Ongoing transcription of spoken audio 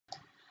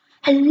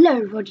Hello,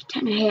 Roddy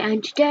Tanner here,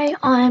 and today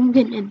I'm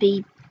going to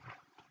be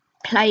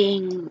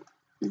playing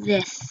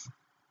this.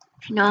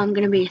 I'm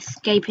going to be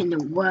escaping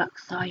the work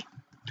site.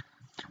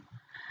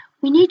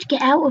 We need to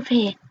get out of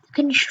here. The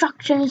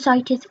construction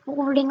site is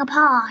falling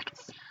apart,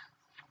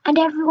 and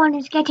everyone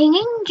is getting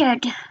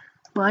injured.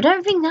 Well, I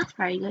don't think that's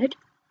very good.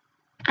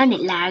 And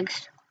it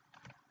lags.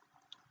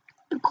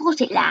 Of course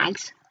it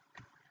lags.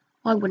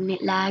 Why wouldn't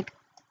it lag?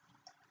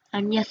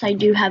 And yes, I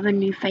do have a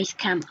new face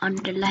cam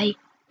underlay.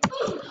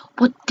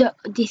 What the?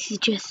 This is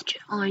just,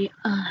 you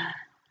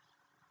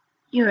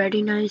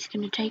already know it's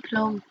going to take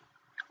long.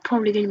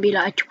 Probably going to be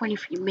like a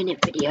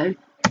 23-minute video.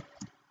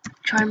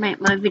 Try and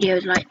make my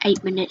videos like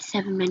 8 minutes,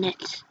 7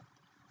 minutes.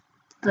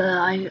 But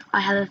I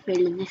have a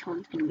feeling this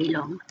one's going to be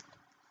long.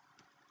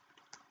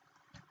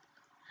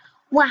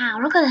 Wow,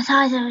 look at the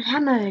size of his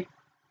hammer.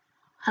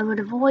 I would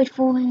avoid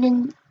falling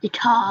in the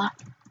tar.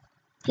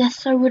 Yes,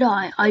 so would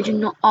I. I do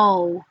not.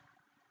 Oh.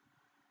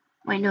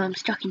 Wait, no, I'm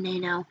stuck in there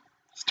now.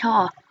 It's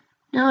tar.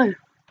 No.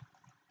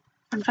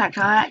 In fact,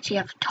 I actually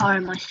have tar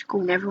in my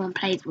school and everyone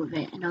plays with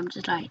it. And I'm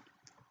just like,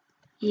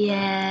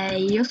 yeah,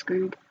 you're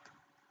screwed.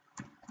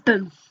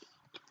 Boom.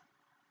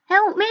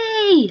 Help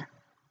me!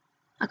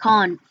 I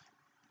can't.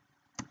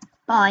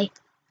 Bye.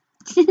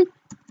 Just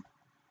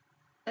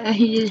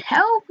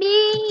help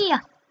me!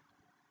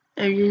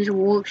 And just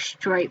walk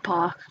straight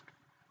past.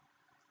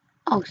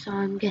 Oh, so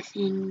I'm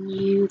guessing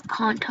you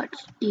can't touch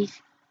these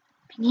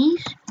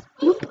thingies?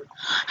 Oop.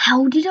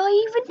 How did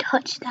I even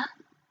touch that?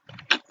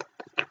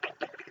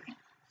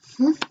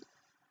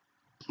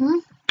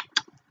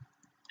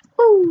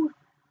 Ooh.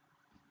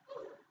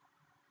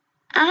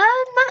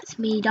 And that's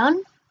me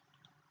done.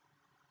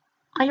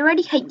 I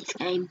already hate this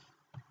game.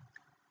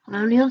 I'm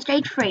only on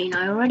stage 3 and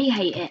I already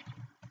hate it.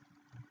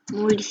 I'm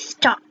already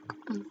stuck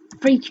on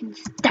freaking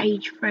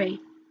stage 3.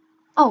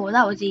 Oh, well,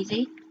 that was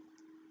easy.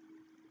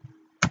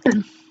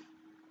 Boom.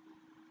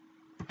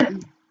 Boom.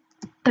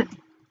 Boom.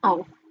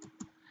 Oh.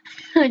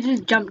 I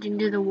just jumped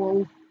into the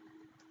wall.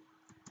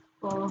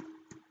 Oh.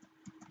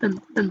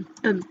 Boom, boom,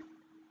 boom.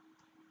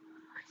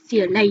 I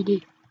see a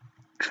lady.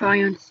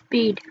 Try on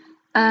speed.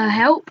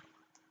 Help.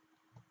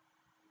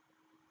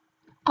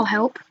 Oh,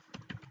 help.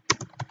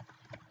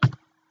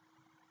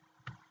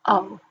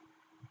 Oh.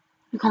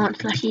 You can't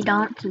slushy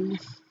dance in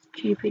this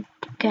stupid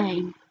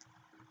game.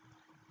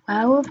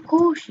 Well, of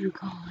course you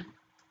can't.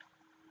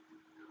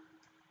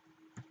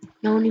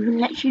 No one even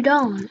lets you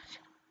dance.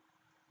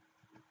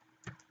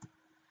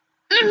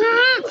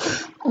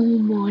 Oh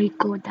my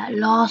god, that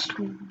last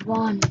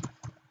one.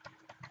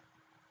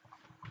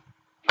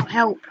 Oh,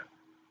 help.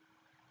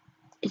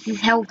 Is this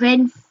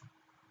helping?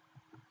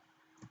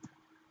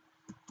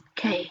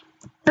 Okay.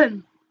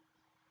 Boom.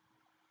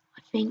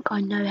 I think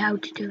I know how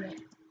to do it.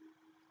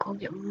 Gotta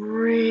get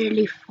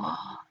really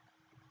far.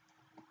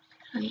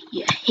 Like,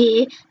 yeah,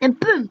 here, then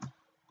boom.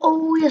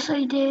 Oh, yes,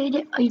 I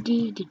did. I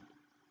did.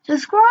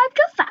 Subscribe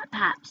to Fat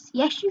Paps.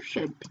 Yes, you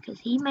should, because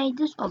he made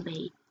the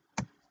zombie.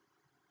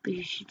 But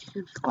you should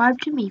subscribe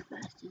to me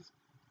first.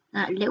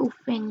 That little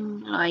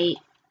thing, like,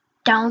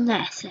 down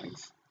there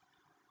says.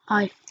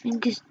 I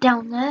think it's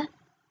down there.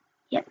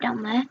 Yep,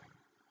 down there.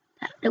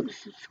 That little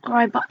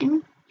subscribe button.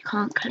 You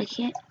can't click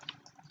it.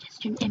 It's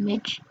just an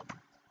image.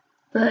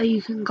 But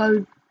you can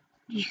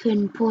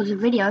pause the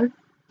video,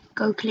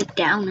 go click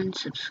down and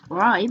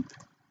subscribe.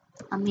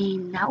 I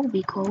mean, that would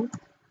be cool.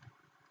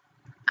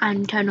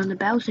 And turn on the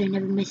bell so you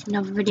never miss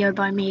another video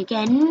by me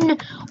again.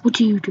 What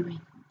are you doing?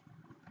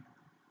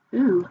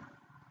 Ooh,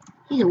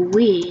 these are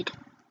weird.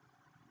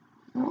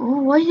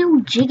 Oh, why is it all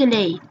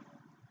jiggly?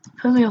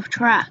 Put me off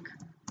track.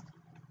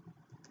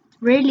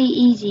 Really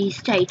easy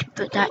stage,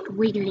 but that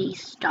wiggly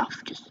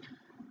stuff just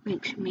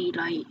makes me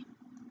like,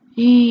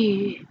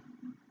 ew.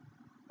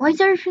 Why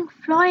is everything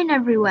flying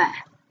everywhere?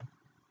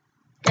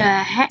 The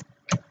heck?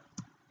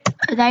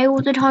 Are they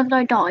all the times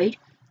I died?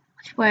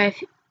 I swear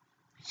if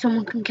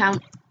someone can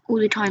count all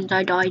the times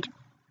I died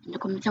in the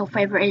comments, I'll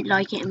favourite it,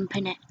 like it and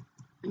pin it.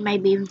 And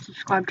maybe even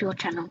subscribe to your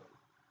channel.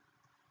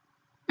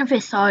 If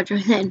it's Sarge,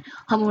 then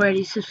I'm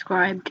already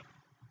subscribed.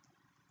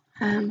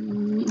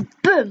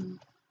 Boom!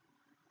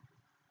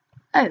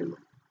 Oh.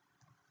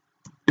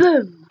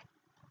 Boom!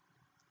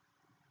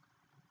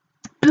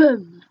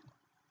 Boom!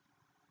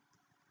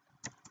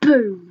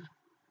 Boom!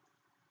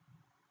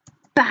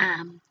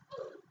 Bam!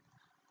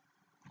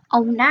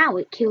 Oh, now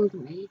it kills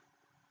me.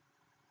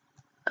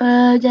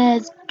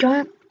 There's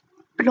giant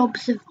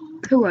blobs of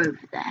poo over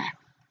there.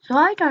 So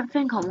I don't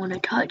think I want to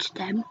touch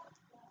them.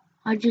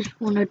 I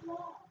just want to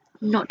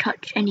not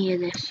touch any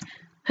of this.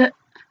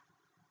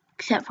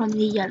 Except from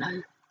the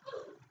yellow.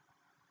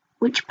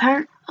 Which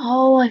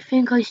oh, I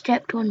think I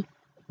stepped on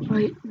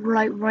right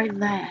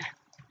there.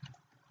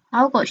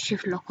 I've got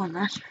shift lock on,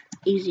 that's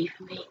easy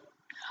for me.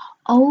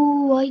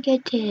 Oh, I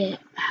get it.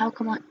 How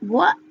come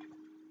what?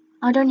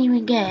 I don't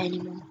even get it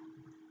anymore.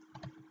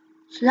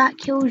 So that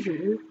kills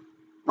you,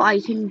 but I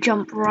can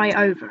jump right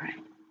over it.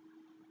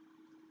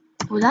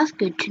 Well, that's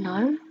good to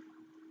know.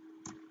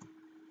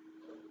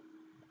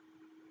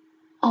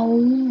 Oh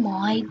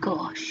my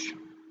gosh.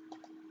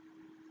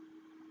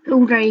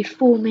 already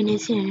 4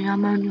 minutes in and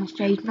I'm only on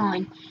stage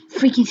 9.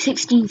 Freaking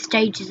 16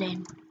 stages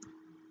in.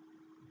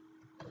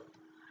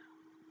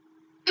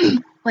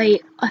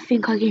 Wait, I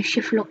think I can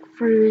shift lock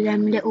through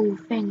them little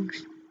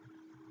things.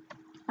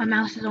 My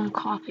mouse is on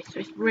carpet, so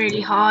it's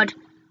really hard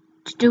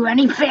to do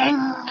anything.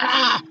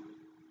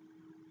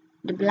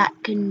 The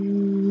Black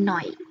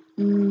Knight.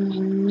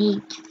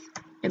 The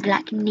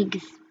Black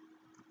Nigs.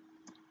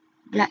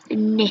 Black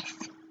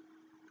Nith.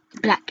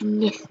 Black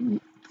Nith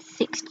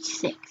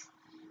 66.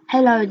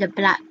 Hello, the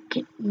Black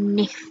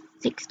Nith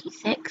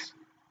 66.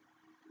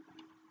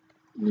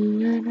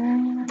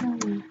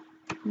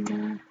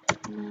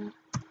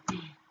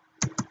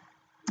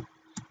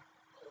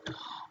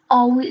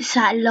 Oh, it's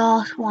that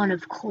last one,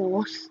 of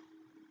course.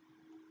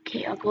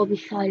 Okay, I've got to be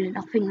silent.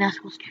 I think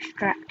that's what's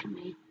distracting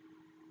me.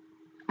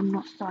 I'm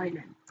not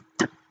silent.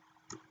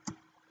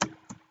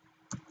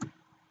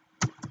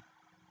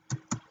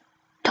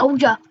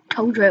 Told you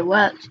it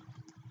works.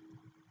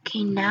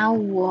 Okay, now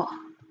what?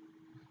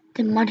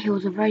 The mud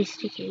hills are very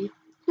sticky.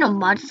 Not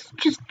mud, it's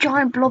just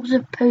giant blobs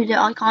of poo that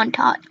I can't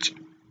touch.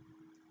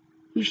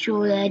 You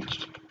sure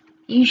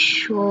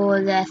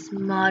there's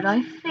mud?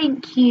 I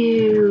think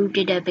you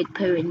did a big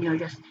poo and you're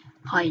just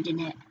hiding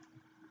it.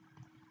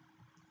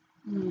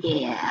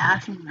 Yeah, I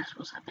think that's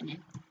what's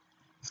happening.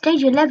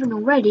 Stage 11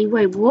 already?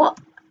 Wait, what?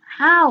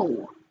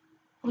 How?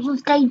 I was on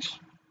stage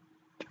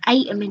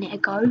 8 a minute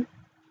ago.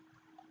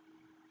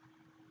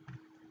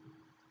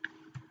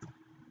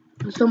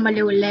 I saw my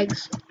little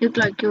legs. Look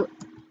like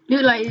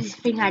this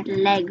thing had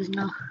legs,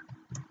 no.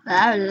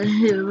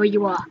 Where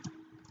you are.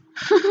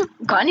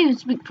 Can't even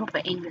speak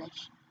proper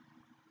English.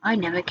 I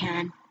never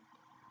can.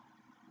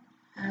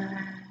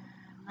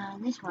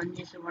 Man, this one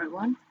is the right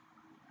one.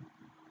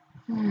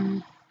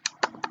 And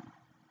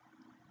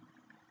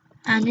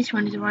this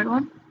one is the right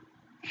one.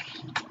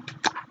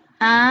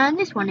 And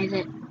this one is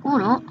it. Or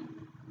not.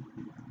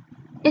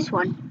 This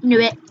one. Knew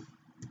it.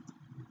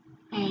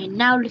 And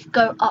now let's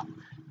go up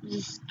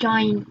this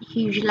giant,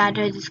 huge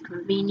ladder that's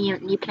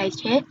conveniently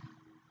placed here.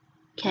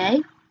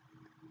 Okay.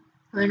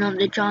 We're on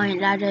the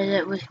giant ladder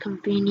that was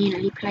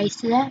conveniently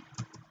placed there.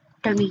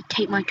 Don't need to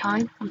take my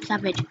time. I'm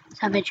savage.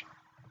 Savage.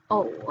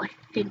 Oh, I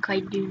think I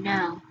do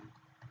now.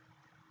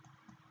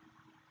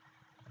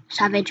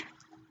 Savage.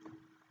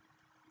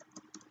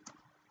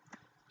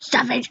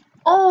 Savage.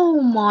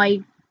 Oh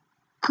my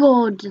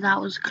god,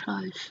 that was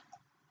close.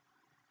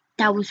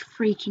 That was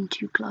freaking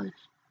too close.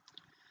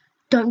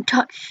 Don't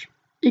touch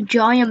the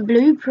giant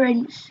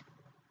blueprints.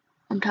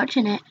 I'm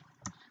touching it.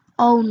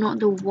 Oh, not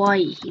the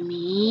white.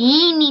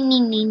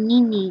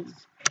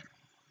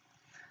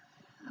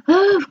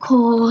 Of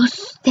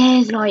course,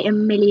 there's like a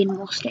million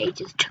more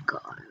stages to go.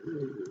 I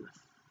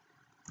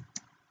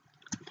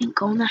think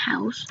go on the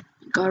house.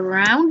 Go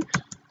around.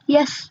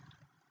 Yes.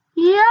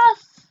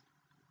 Yes.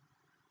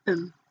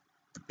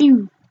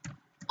 Ew.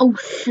 Oh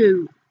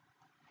shoot.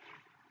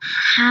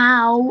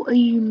 How are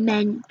you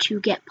meant to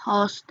get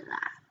past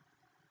that?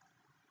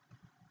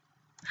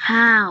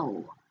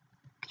 How?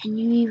 Can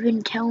you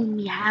even tell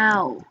me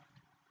how?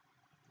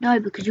 No,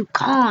 because you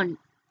can't.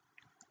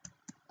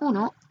 Or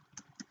not.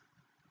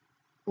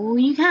 Or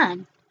you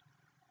can.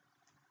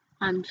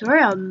 I'm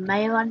sorry, I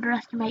may have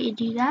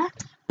underestimated you there.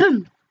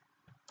 Boom!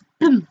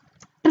 Boom!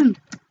 Boom!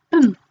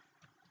 Boom!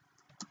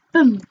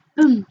 Boom!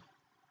 Boom!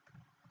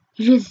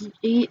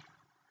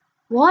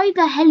 Why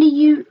the hell are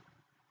you...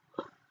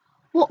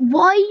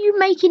 Why are you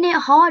making it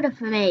harder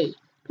for me?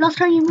 Last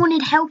time you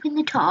wanted help in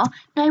the tar,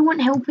 now you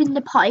want help in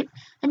the pipe,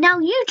 and now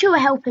you two are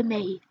helping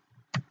me.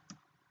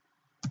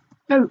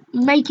 No,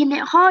 making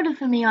it harder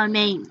for me, I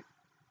mean.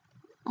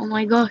 Oh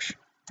my gosh.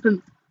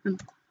 Boom, boom.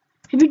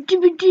 I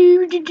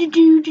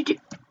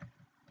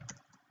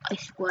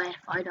swear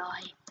if I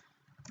die.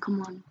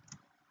 Come on.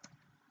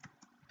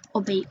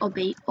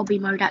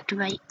 Obby mode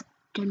activate.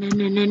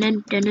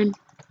 Dun.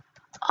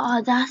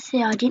 Oh, that's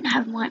it. I didn't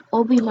have my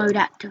obby mode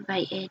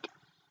activated. At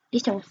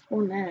least I was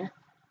on there.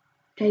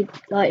 Takes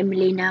like a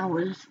million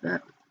hours,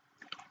 but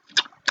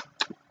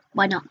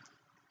why not?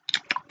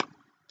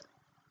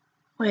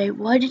 Wait,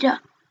 why the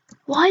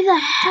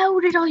hell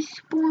did I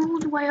spawn all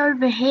the way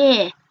over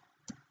here?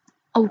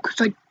 Oh,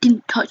 because I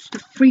didn't touch the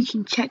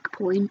freaking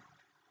checkpoint.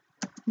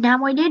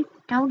 Now I did?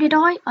 Now did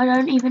I? I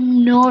don't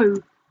even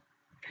know.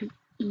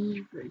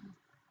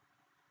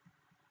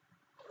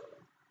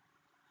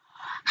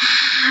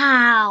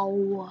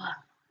 How?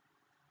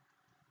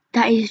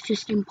 That is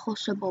just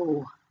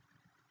impossible.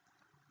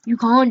 You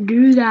can't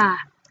do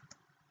that.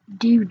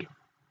 Dude.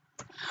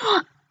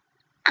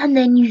 And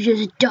then you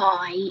just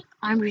die.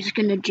 I'm just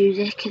gonna do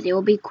this because it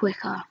will be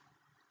quicker.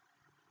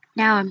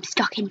 Now I'm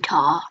stuck in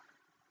tar.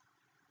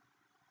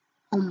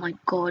 Oh my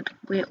god,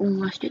 we're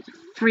almost at the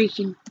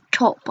freaking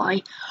top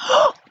by...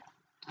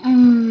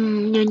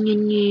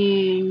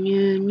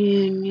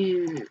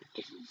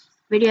 This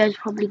video is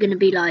probably going to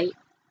be like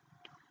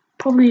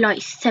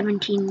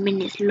 17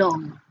 minutes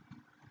long.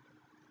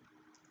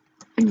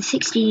 And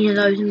 16 of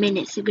those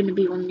minutes are going to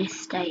be on this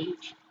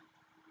stage.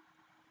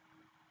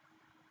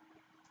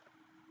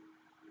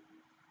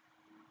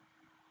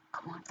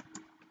 Come on.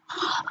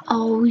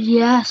 Oh,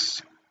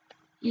 yes.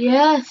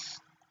 Yes.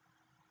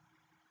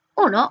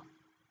 Or not.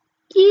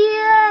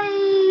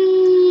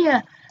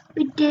 Yay!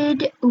 We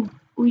did. Ooh,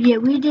 yeah,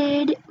 we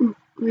did. Ooh,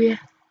 yeah.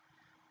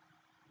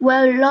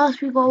 Well, at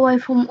last we got away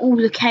from all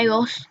the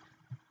chaos.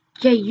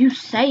 Yeah, you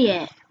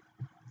say it.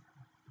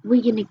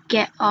 We're gonna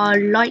get our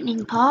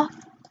lightning path.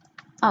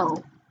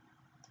 Oh.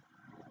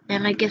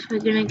 Then I guess we're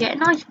gonna get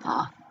an ice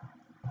path.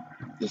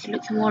 This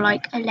looks more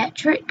like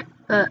electric,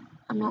 but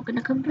I'm not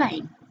gonna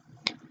complain.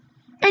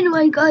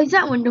 Anyway guys,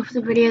 that went off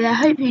the video there.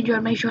 Hope you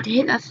enjoyed. Make sure to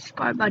hit that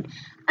subscribe button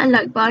and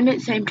like button at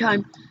the same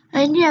time.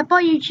 And yeah,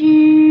 bye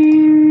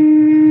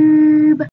YouTube.